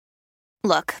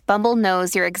Look, Bumble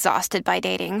knows you're exhausted by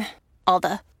dating. All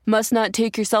the must not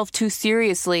take yourself too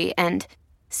seriously and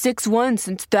 6'1"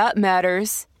 since that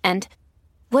matters. And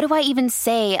what do I even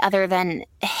say other than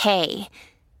hey?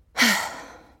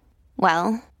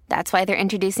 Well, that's why they're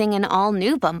introducing an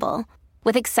all-new Bumble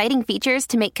with exciting features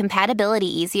to make compatibility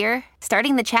easier,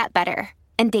 starting the chat better,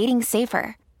 and dating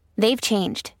safer. They've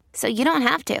changed, so you don't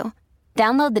have to.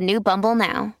 Download the new Bumble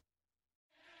now.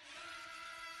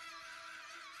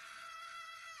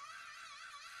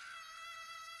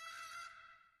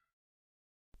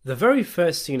 The very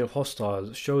first scene of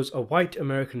Hostiles shows a white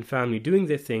American family doing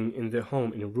their thing in their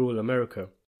home in rural America.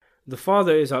 The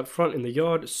father is out front in the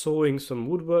yard sawing some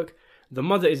woodwork. The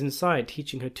mother is inside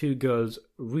teaching her two girls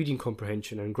reading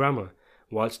comprehension and grammar,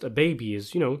 whilst a baby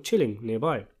is, chilling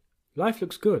nearby. Life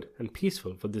looks good and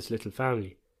peaceful for this little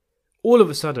family. All of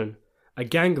a sudden, a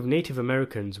gang of Native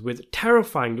Americans with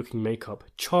terrifying looking makeup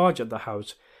charge at the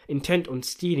house, intent on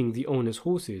stealing the owner's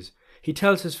horses. He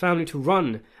tells his family to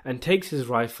run and takes his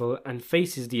rifle and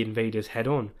faces the invaders head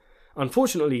on.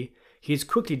 Unfortunately, he is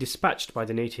quickly dispatched by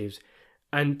the natives,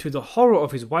 and to the horror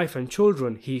of his wife and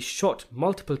children, he is shot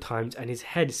multiple times and his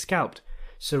head scalped,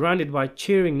 surrounded by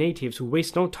cheering natives who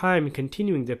waste no time in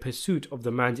continuing their pursuit of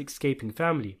the man's escaping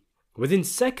family. Within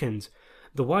seconds,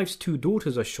 the wife's two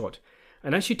daughters are shot,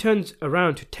 and as she turns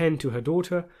around to tend to her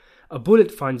daughter, a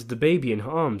bullet finds the baby in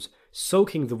her arms,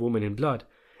 soaking the woman in blood.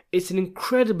 It's an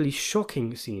incredibly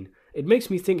shocking scene. It makes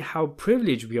me think how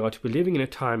privileged we are to be living in a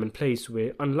time and place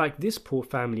where, unlike this poor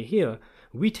family here,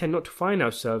 we tend not to find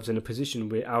ourselves in a position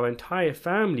where our entire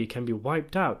family can be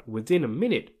wiped out within a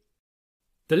minute.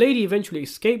 The lady eventually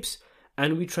escapes,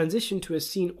 and we transition to a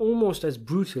scene almost as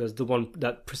brutal as the one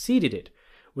that preceded it,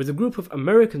 with a group of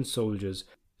American soldiers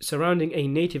surrounding a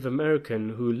Native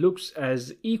American who looks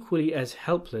as equally as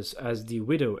helpless as the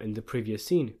widow in the previous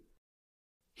scene.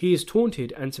 He is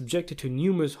taunted and subjected to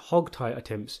numerous hogtie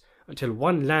attempts until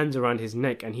one lands around his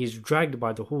neck and he is dragged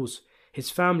by the horse, his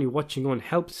family watching on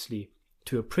helplessly,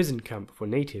 to a prison camp for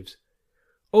natives.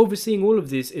 Overseeing all of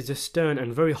this is a stern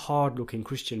and very hard-looking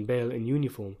Christian Bale in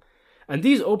uniform, and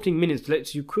these opening minutes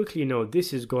lets you quickly know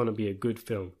this is gonna be a good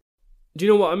film. Do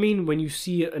you know what I mean when you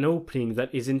see an opening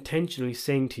that is intentionally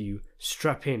saying to you,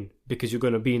 strap in because you're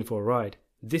gonna be in for a ride?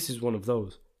 This is one of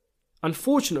those.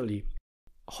 Unfortunately,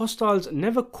 Hostiles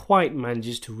never quite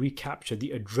manages to recapture the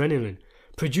adrenaline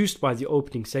produced by the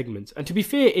opening segments, and to be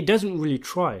fair, it doesn't really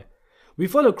try. We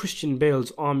follow Christian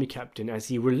Bale's army captain as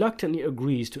he reluctantly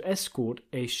agrees to escort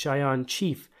a Cheyenne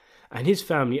chief and his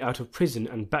family out of prison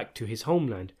and back to his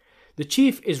homeland. The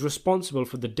chief is responsible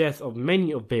for the death of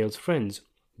many of Bale's friends,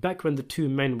 back when the two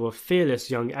men were fearless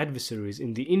young adversaries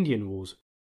in the Indian Wars.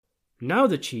 Now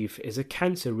the chief is a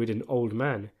cancer-ridden old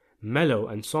man, mellow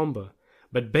and somber,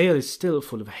 but Bale is still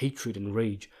full of hatred and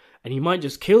rage, and he might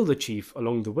just kill the chief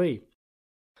along the way.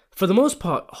 For the most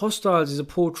part, Hostiles is a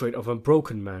portrait of a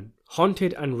broken man,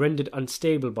 haunted and rendered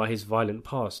unstable by his violent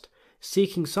past,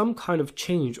 seeking some kind of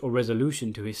change or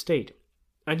resolution to his state.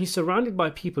 And he's surrounded by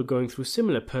people going through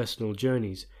similar personal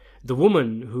journeys. The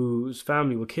woman whose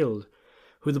family were killed,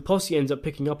 who the posse ends up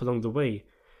picking up along the way,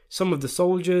 some of the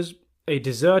soldiers, a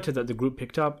deserter that the group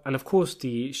picked up, and of course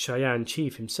the Cheyenne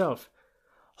chief himself.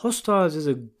 Hostiles is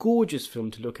a gorgeous film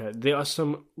to look at. There are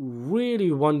some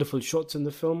really wonderful shots in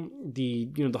the film. The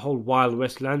whole Wild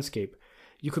West landscape.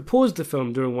 You could pause the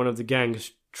film during one of the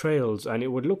gang's trails and it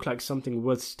would look like something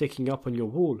worth sticking up on your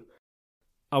wall.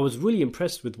 I was really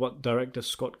impressed with what director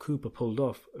Scott Cooper pulled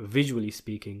off, visually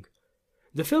speaking.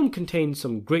 The film contains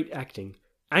some great acting,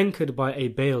 anchored by a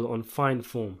Bale on fine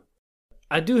form.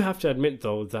 I do have to admit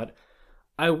though that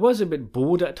I was a bit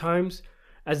bored at times,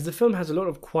 as the film has a lot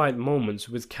of quiet moments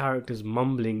with characters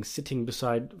mumbling, sitting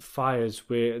beside fires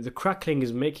where the crackling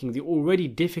is making the already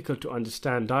difficult to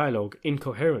understand dialogue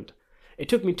incoherent. It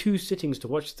took me 2 sittings to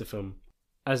watch the film,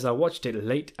 as I watched it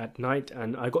late at night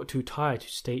and I got too tired to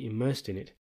stay immersed in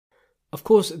it. Of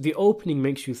course, the opening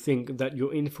makes you think that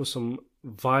you're in for some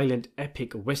violent,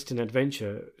 epic western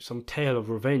adventure, some tale of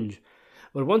revenge,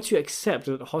 but once you accept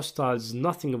that Hostiles is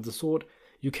nothing of the sort,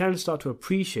 you can start to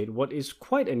appreciate what is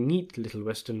quite a neat little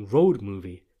western road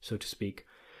movie, so to speak,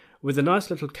 with a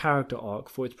nice little character arc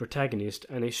for its protagonist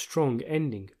and a strong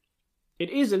ending.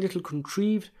 It is a little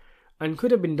contrived and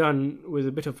could have been done with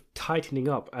a bit of tightening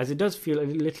up, as it does feel a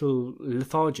little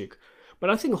lethargic, but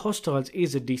I think Hostiles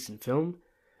is a decent film.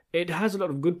 It has a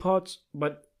lot of good parts,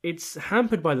 but it's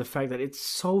hampered by the fact that it's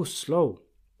so slow.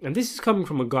 And this is coming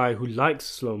from a guy who likes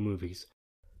slow movies.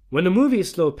 When a movie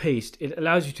is slow paced, it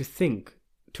allows you to think,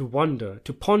 to wonder,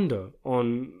 to ponder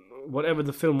on whatever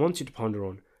the film wants you to ponder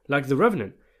on. Like The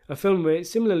Revenant, a film where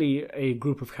similarly a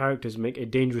group of characters make a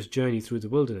dangerous journey through the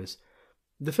wilderness.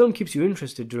 The film keeps you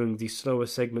interested during the slower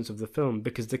segments of the film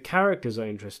because the characters are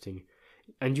interesting,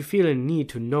 and you feel a need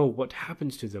to know what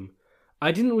happens to them.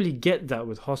 I didn't really get that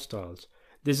with Hostiles.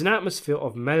 There's an atmosphere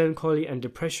of melancholy and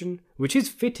depression, which is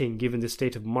fitting given the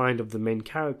state of mind of the main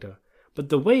character, but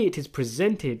the way it is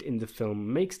presented in the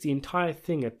film makes the entire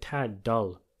thing a tad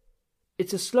dull.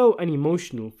 It's a slow and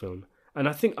emotional film, and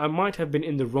I think I might have been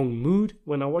in the wrong mood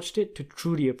when I watched it to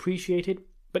truly appreciate it,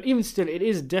 but even still it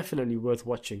is definitely worth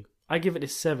watching. I give it a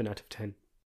 7 out of 10.